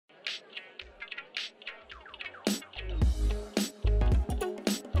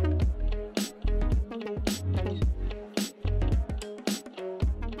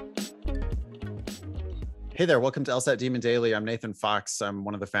Hey there, welcome to LSAT Demon Daily. I'm Nathan Fox. I'm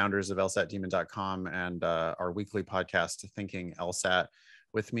one of the founders of LSATdemon.com and our weekly podcast, Thinking LSAT.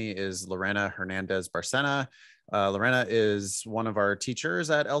 With me is Lorena Hernandez Barcena. Lorena is one of our teachers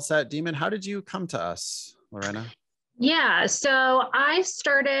at LSAT Demon. How did you come to us, Lorena? Yeah, so I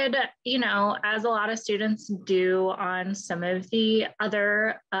started, as a lot of students do on some of the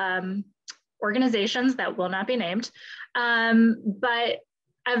other organizations that will not be named. But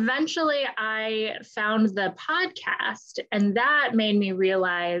eventually I found the podcast, and that made me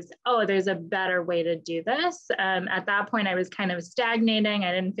realize, oh, there's a better way to do this. At that point, I was kind of stagnating.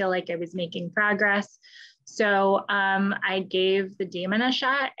 I didn't feel like I was making progress. So I gave the Demon a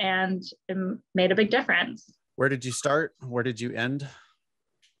shot, and it made a big difference. Where did you start? Where did you end?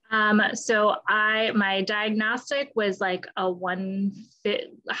 So my diagnostic was like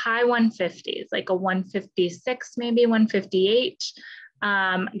high 150s, like a 156, maybe 158.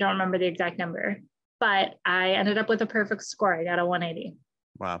 I don't remember the exact number, but I ended up with a perfect score. I got a 180.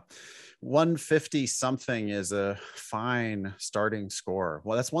 Wow. 150 something is a fine starting score.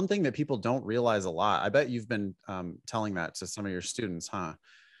 Well, that's one thing that people don't realize a lot. I bet you've been telling that to some of your students, huh?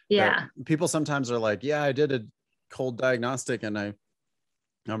 Yeah. People sometimes are like, yeah, I did a cold diagnostic and I'm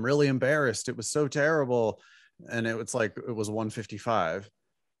really embarrassed. It was so terrible. And it was 155.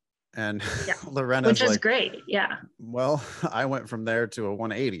 And yeah. Lorena's which is great. Yeah. Well, I went from there to a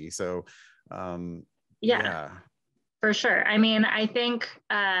 180. So yeah, for sure. I mean, I think,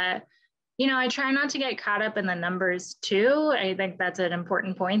 I try not to get caught up in the numbers too. I think that's an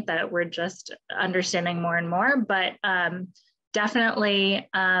important point that we're just understanding more and more, but definitely,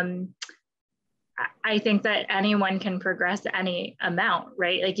 I think that anyone can progress any amount,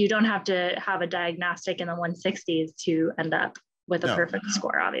 right? Like you don't have to have a diagnostic in the 160s to end up with a perfect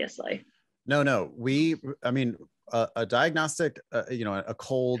score, obviously. No. A diagnostic, a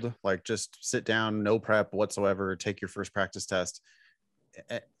cold, like just sit down, no prep whatsoever, take your first practice test.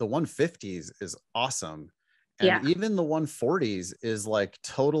 The 150s is awesome. And even the 140s is like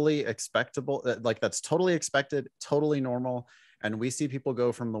totally expectable. Like that's totally expected, totally normal. And we see people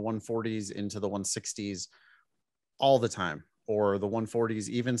go from the 140s into the 160s all the time, or the 140s,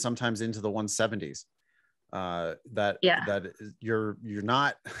 even sometimes into the 170s. That you're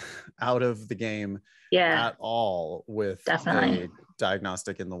not out of the game at all with a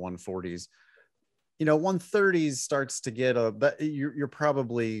diagnostic in the 140s. 130s starts to get you're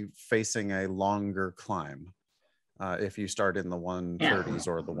probably facing a longer climb if you start in the 130s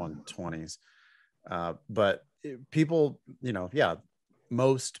or the 120s. But people,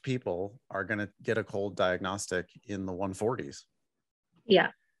 most people are going to get a cold diagnostic in the 140s.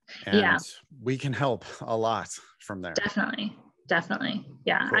 And we can help a lot from there. Definitely.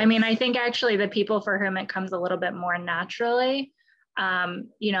 Yeah. Cool. I mean, I think actually the people for whom it comes a little bit more naturally,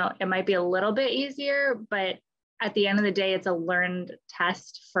 it might be a little bit easier, but at the end of the day, it's a learned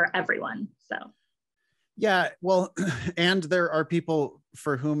test for everyone. So. Yeah, well, and there are people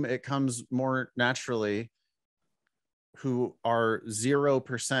for whom it comes more naturally who are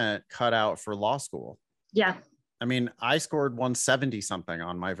 0% cut out for law school. Yeah. I mean, I scored 170 something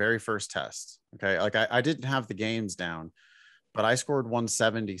on my very first test. Okay. Like I didn't have the games down, but I scored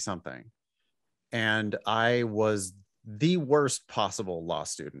 170 something. And I was the worst possible law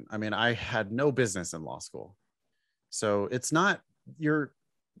student. I mean, I had no business in law school. So it's not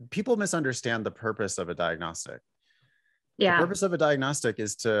people misunderstand the purpose of a diagnostic. The purpose of a diagnostic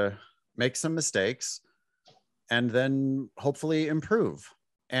is to make some mistakes and then hopefully improve.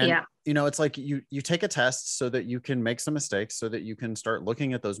 And, it's like you take a test so that you can make some mistakes, so that you can start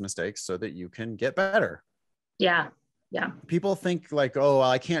looking at those mistakes so that you can get better. Yeah. People think like, oh,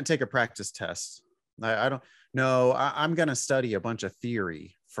 I can't take a practice test. I don't know. I'm going to study a bunch of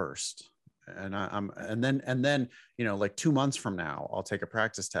theory first. And then, like 2 months from now, I'll take a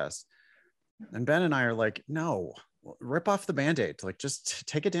practice test. And Ben and I are like, no, rip off the Band-Aid. Like, just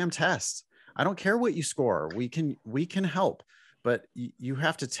take a damn test. I don't care what you score. We can help, but you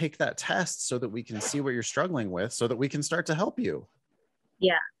have to take that test so that we can see what you're struggling with, so that we can start to help you.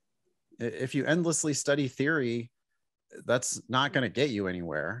 Yeah. If you endlessly study theory, that's not going to get you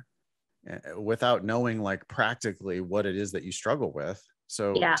anywhere without knowing like practically what it is that you struggle with.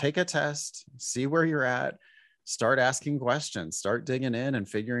 So take a test, see where you're at, start asking questions, start digging in and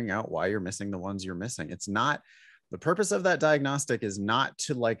figuring out why you're missing the ones you're missing. It's not, the purpose of that diagnostic is not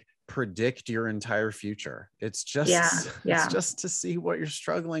to like predict your entire future. It's just, it's just to see what you're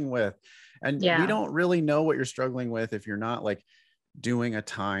struggling with. And we don't really know what you're struggling with if you're not like doing a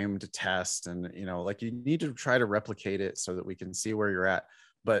timed test. And, like you need to try to replicate it so that we can see where you're at.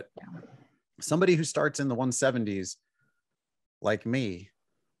 But somebody who starts in the 170s, like me,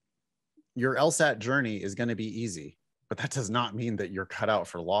 your LSAT journey is going to be easy, but that does not mean that you're cut out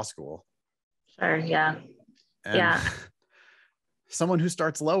for law school. Sure. Yeah. And Yeah. someone who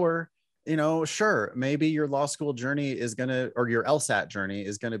starts lower, sure, maybe your law school journey is going to, or your LSAT journey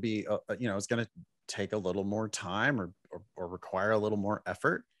is going to be, it's going to take a little more time or require a little more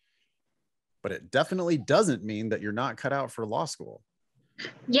effort, but it definitely doesn't mean that you're not cut out for law school.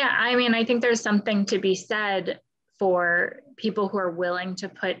 Yeah. I mean, I think there's something to be said for people who are willing to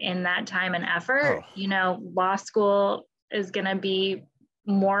put in that time and effort. Law school is going to be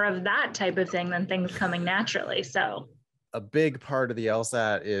more of that type of thing than things coming naturally. So a big part of the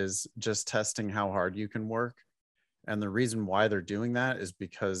LSAT is just testing how hard you can work. And the reason why they're doing that is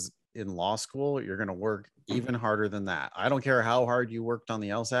because in law school, you're going to work even harder than that. I don't care how hard you worked on the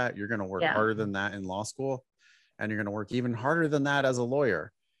LSAT, you're going to work harder than that in law school. And you're going to work even harder than that as a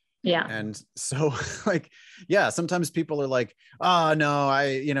lawyer. Yeah. And so sometimes people are like, oh no,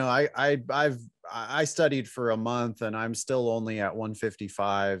 I studied for a month and I'm still only at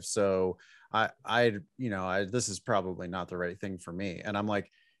 155. So this is probably not the right thing for me. And I'm like,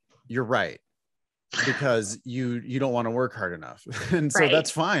 you're right, because you don't want to work hard enough. And so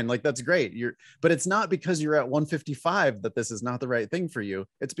that's fine. Like, that's great. But it's not because you're at 155 that this is not the right thing for you.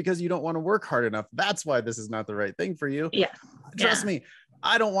 It's because you don't want to work hard enough. That's why this is not the right thing for you. Yeah. Trust me,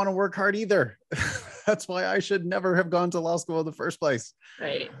 I don't want to work hard either. That's why I should never have gone to law school in the first place.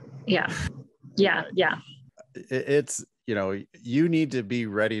 Right. Yeah. Yeah. Yeah. It's, you need to be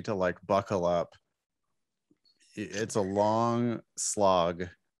ready to like buckle up. It's a long slog,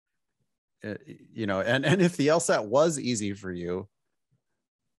 and if the LSAT was easy for you,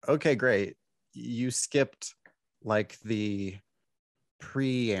 okay, great. You skipped like the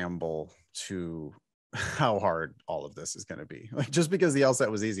preamble to how hard all of this is going to be. Like, just because the LSAT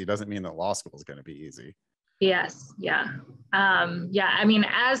was easy doesn't mean that law school is going to be easy. Yes. Yeah. I mean,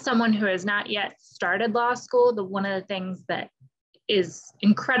 as someone who has not yet started law school, one of the things that is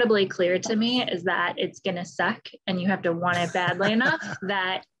incredibly clear to me is that it's going to suck and you have to want it badly enough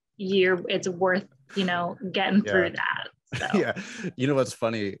that it's worth, getting through that. So. Yeah. What's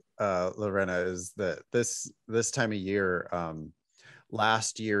funny, Lorena, is that this time of year,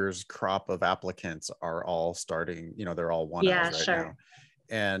 last year's crop of applicants are all starting, they're all 1Ls right now.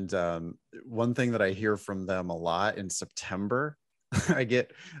 And one thing that I hear from them a lot in September, I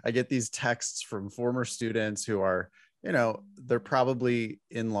get these texts from former students who are, they're probably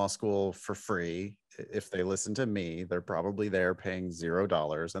in law school for free. If they listen to me, they're probably there paying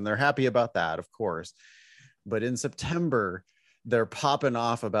 $0, and they're happy about that, of course. But in September, they're popping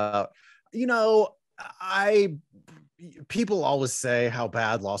off about, people always say how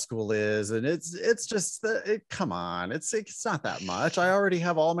bad law school is, and it's just come on, it's not that much. I already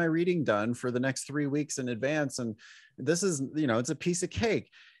have all my reading done for the next 3 weeks in advance, and this is, it's a piece of cake.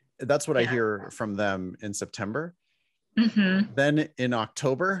 That's what I hear from them in September. Mm-hmm. Then in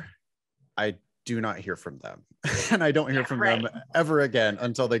October, I do not hear from them, and I don't hear from them ever again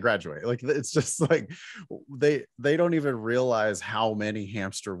until they graduate. Like, it's just like they don't even realize how many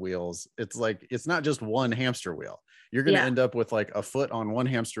hamster wheels. It's like, it's not just one hamster wheel. You're going to end up with like a foot on one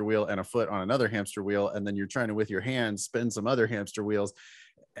hamster wheel and a foot on another hamster wheel, and then you're trying to, with your hands, spin some other hamster wheels,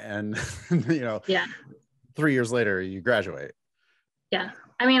 and 3 years later you graduate. Yeah.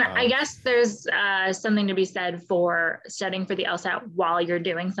 I mean, I guess there's something to be said for studying for the LSAT while you're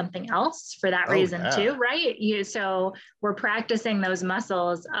doing something else for that reason too, right? So we're practicing those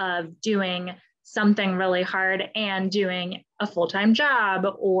muscles of doing something really hard and doing a full-time job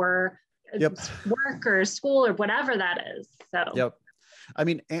or work or school or whatever that is. So I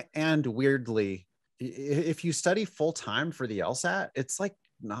mean, and weirdly, if you study full-time for the LSAT, it's like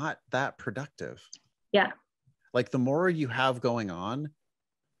not that productive. Yeah. Like, the more you have going on,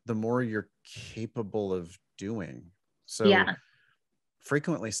 the more you're capable of doing. So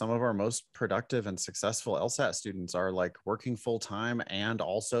frequently, some of our most productive and successful LSAT students are like working full-time and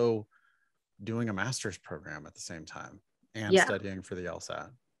also doing a master's program at the same time and studying for the LSAT.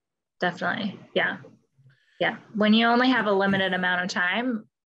 Definitely. Yeah. Yeah. When you only have a limited amount of time,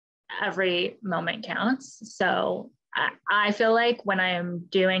 every moment counts. So I feel like when I am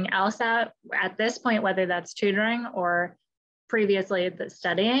doing LSAT at this point, whether that's tutoring or previously the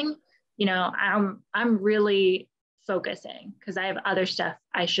studying, I'm really focusing because I have other stuff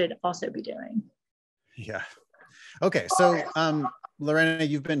I should also be doing. Yeah. Okay. So, Lorena,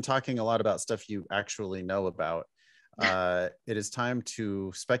 you've been talking a lot about stuff you actually know about. It is time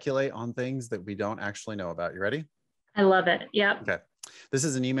to speculate on things that we don't actually know about. You ready? I love it. Yep. Okay. This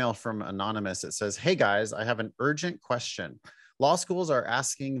is an email from Anonymous. It says, "Hey guys, I have an urgent question. Law schools are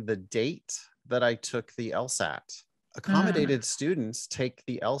asking the date that I took the LSAT. Accommodated students take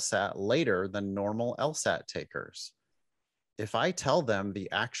the LSAT later than normal LSAT takers. If I tell them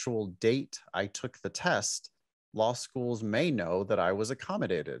the actual date I took the test, law schools may know that I was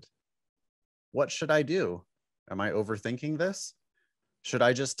accommodated. What should I do? Am I overthinking this? Should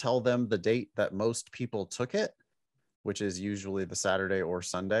I just tell them the date that most people took it, which is usually the Saturday or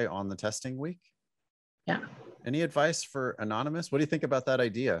Sunday on the testing week? Yeah. Any advice for Anonymous? What do you think about that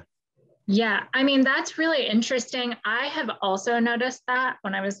idea? Yeah, I mean, that's really interesting. I have also noticed that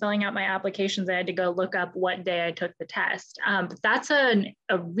when I was filling out my applications, I had to go look up what day I took the test. But that's a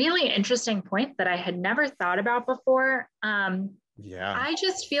really interesting point that I had never thought about before. Yeah. I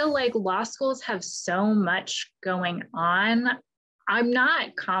just feel like law schools have so much going on. I'm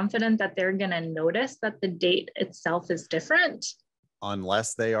not confident that they're going to notice that the date itself is different.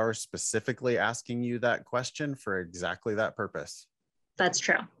 Unless they are specifically asking you that question for exactly that purpose. That's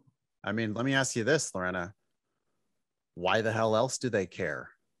true. I mean, let me ask you this, Lorena. Why the hell else do they care?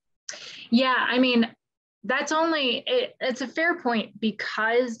 Yeah, I mean, it's a fair point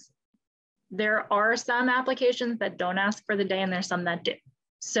because there are some applications that don't ask for the day and there's some that do.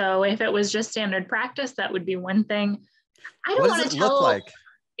 So if it was just standard practice, that would be one thing. I don't want to tell. Look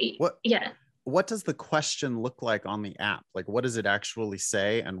like? Yeah. What does the question look like on the app? Like, what does it actually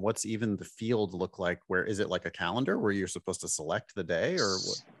say? And what's even the field look like? Where is it, like a calendar where you're supposed to select the day, or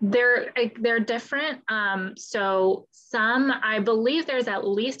what? They're different. So some, I believe there's at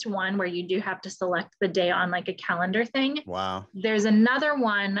least one where you do have to select the day on like a calendar thing. Wow. There's another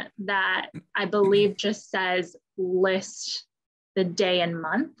one that I believe just says list the day and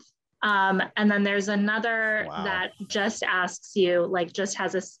month. And then there's another that just asks you, like, just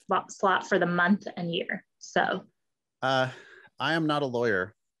has a slot for the month and year. So I am not a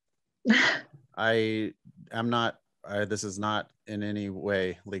lawyer. I am not, this is not in any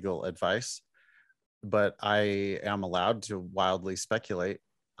way legal advice, but I am allowed to wildly speculate.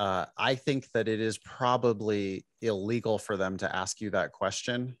 I think that it is probably illegal for them to ask you that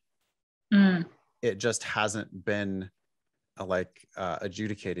question. It just hasn't been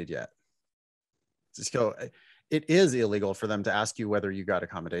adjudicated yet. So it is illegal for them to ask you whether you got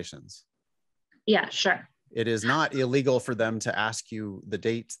accommodations. Yeah, sure. It is not illegal for them to ask you the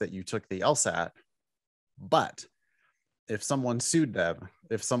dates that you took the LSAT. But if someone sued them,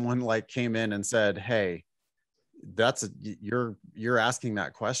 if someone like came in and said, hey, you're asking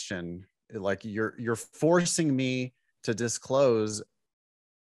that question, like you're forcing me to disclose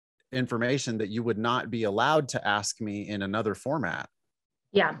information that you would not be allowed to ask me in another format.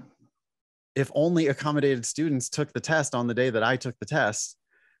 Yeah. If only accommodated students took the test on the day that I took the test,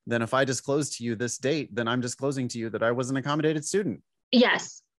 then if I disclose to you this date, then I'm disclosing to you that I was an accommodated student.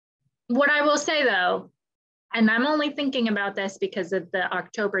 Yes. What I will say though, and I'm only thinking about this because of the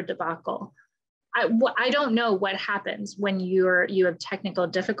October debacle, I don't know what happens when you have technical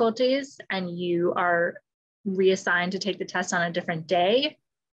difficulties and you are reassigned to take the test on a different day.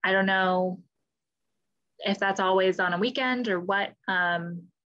 I don't know if that's always on a weekend or what.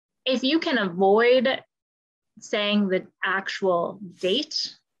 If you can avoid saying the actual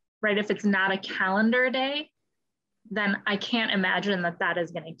date, right? If it's not a calendar day, then I can't imagine that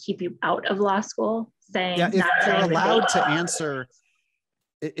is going to keep you out of law school. If they're allowed to answer,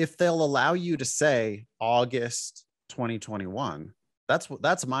 if they'll allow you to say August 2021,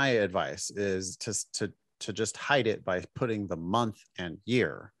 that's my advice, is to just hide it by putting the month and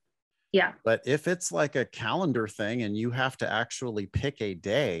year. Yeah. But if it's like a calendar thing and you have to actually pick a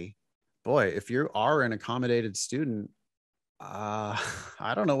day, boy, if you are an accommodated student,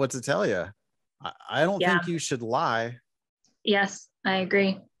 I don't know what to tell you. I don't think you should lie. Yes, I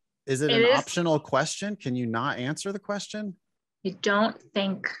agree. Is it an optional question? Can you not answer the question? I don't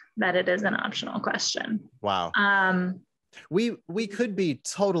think that it is an optional question. Wow. We could be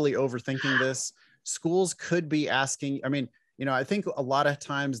totally overthinking this. Schools could be asking, I mean, I think a lot of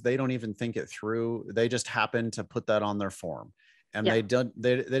times they don't even think it through. They just happen to put that on their form and they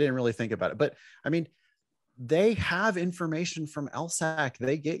didn't really think about it. But I mean, they have information from LSAC.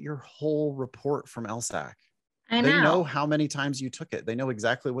 They get your whole report from LSAC. They know how many times you took it. They know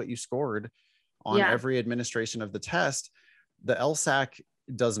exactly what you scored on every administration of the test. The LSAC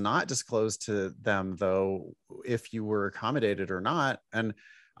does not disclose to them, though, if you were accommodated or not. And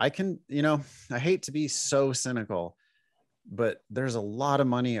I can, I hate to be so cynical, but there's a lot of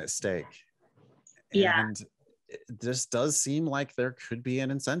money at stake. And this does seem like there could be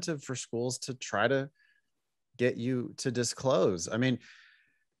an incentive for schools to try to get you to disclose. I mean,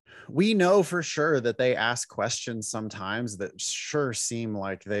 we know for sure that they ask questions sometimes that sure seem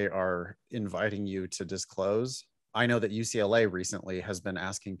like they are inviting you to disclose. I know that UCLA recently has been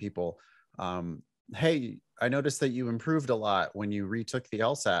asking people, hey, I noticed that you improved a lot when you retook the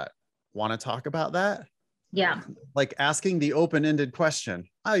LSAT. Want to talk about that? Yeah. Like asking the open-ended question.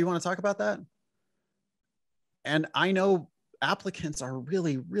 Oh, you want to talk about that? And I know applicants are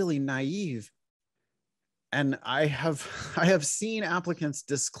really, really naive. And I have seen applicants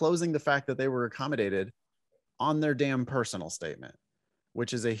disclosing the fact that they were accommodated on their damn personal statement,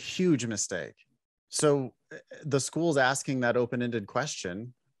 which is a huge mistake. So the school's asking that open-ended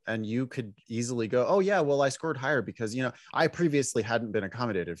question, and you could easily go, oh yeah, well, I scored higher because, you know, I previously hadn't been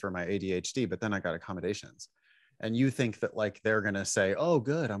accommodated for my ADHD, but then I got accommodations. And you think that like, they're going to say, oh,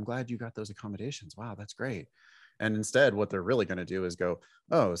 good, I'm glad you got those accommodations. Wow, that's great. And instead, what they're really going to do is go,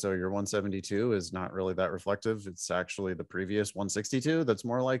 oh, so your 172 is not really that reflective. It's actually the previous 162 that's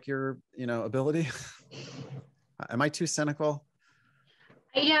more like your, you know, ability. Am I too cynical?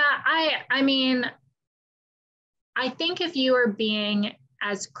 Yeah, I mean, I think if you are being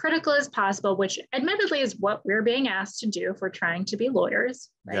as critical as possible, which admittedly is what we're being asked to do if we're trying to be lawyers,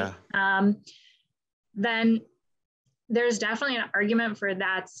 right? Yeah. Then there's definitely an argument for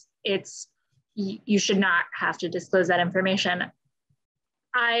that. You should not have to disclose that information.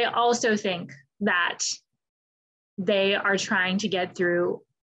 I also think that they are trying to get through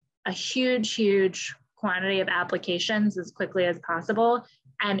a huge quantity of applications as quickly as possible.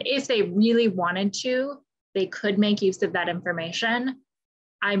 And if they really wanted to, they could make use of that information.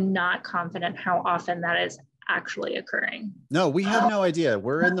 I'm not confident how often that is actually occurring. No, we have no idea.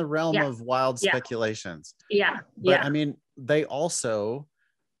 We're in the realm of wild Yeah. speculations. Yeah. But I mean, they also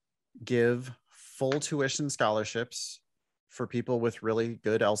give full tuition scholarships for people with really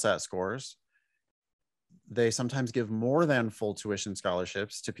good LSAT scores. They sometimes give more than full tuition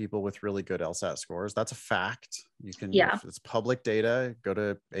scholarships to people with really good LSAT scores. That's a fact. You can, it's public data. Go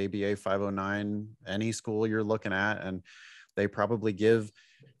to ABA 509, any school you're looking at, and they probably give,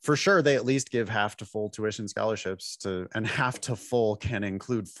 for sure, they at least give half to full tuition scholarships to, and half to full can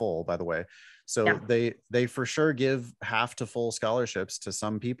include full, by the way. So they for sure give half to full scholarships to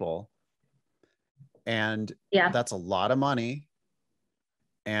some people. And that's a lot of money.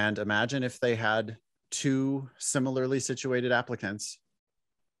 And imagine if they had two similarly situated applicants.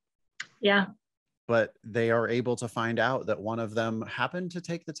 Yeah. But they are able to find out that one of them happened to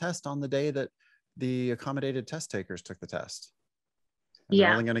take the test on the day that the accommodated test takers took the test. And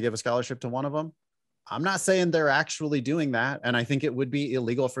they're only going to give a scholarship to one of them. I'm not saying they're actually doing that. And I think it would be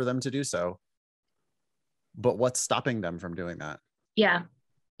illegal for them to do so. But what's stopping them from doing that? Yeah.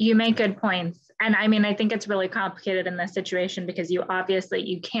 You make good points. And I mean, I think it's really complicated in this situation because you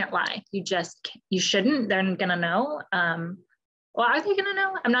can't lie. You shouldn't. They're going to know. Well, are they going to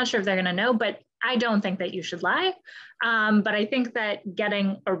know? I'm not sure if they're going to know, but I don't think that you should lie. But I think that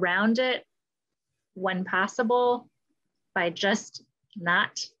getting around it when possible by just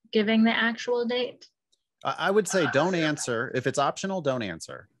not giving the actual date. I would say don't answer. If it's optional, don't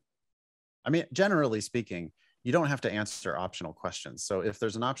answer. I mean, generally speaking, you don't have to answer optional questions. So if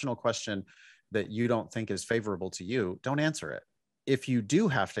there's an optional question that you don't think is favorable to you, don't answer it. If you do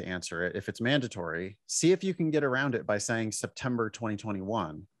have to answer it, if it's mandatory, see if you can get around it by saying September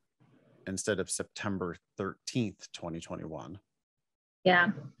 2021 instead of September 13th, 2021. Yeah.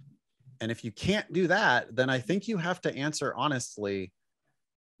 And if you can't do that, then I think you have to answer honestly.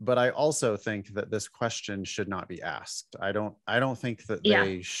 But I also think that this question should not be asked. I don't think that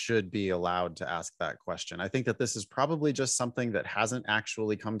they should be allowed to ask that question. I think that this is probably just something that hasn't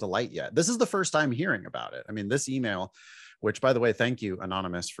actually come to light yet. This is the first time hearing about it. I mean, this email, which by the way, thank you,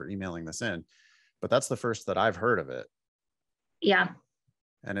 Anonymous, for emailing this in, but that's the first that I've heard of it. Yeah.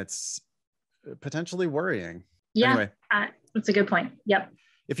 And it's potentially worrying. Yeah, anyway, that's a good point. Yep.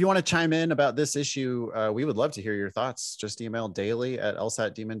 If you want to chime in about this issue, we would love to hear your thoughts. Just email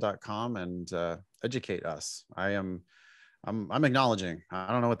daily@lsatdemon.com and educate us. I'm acknowledging. I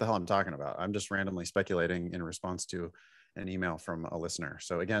don't know what the hell I'm talking about. I'm just randomly speculating in response to an email from a listener.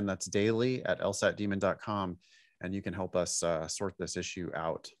 So again, that's daily@lsatdemon.com, and you can help us sort this issue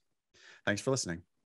out. Thanks for listening.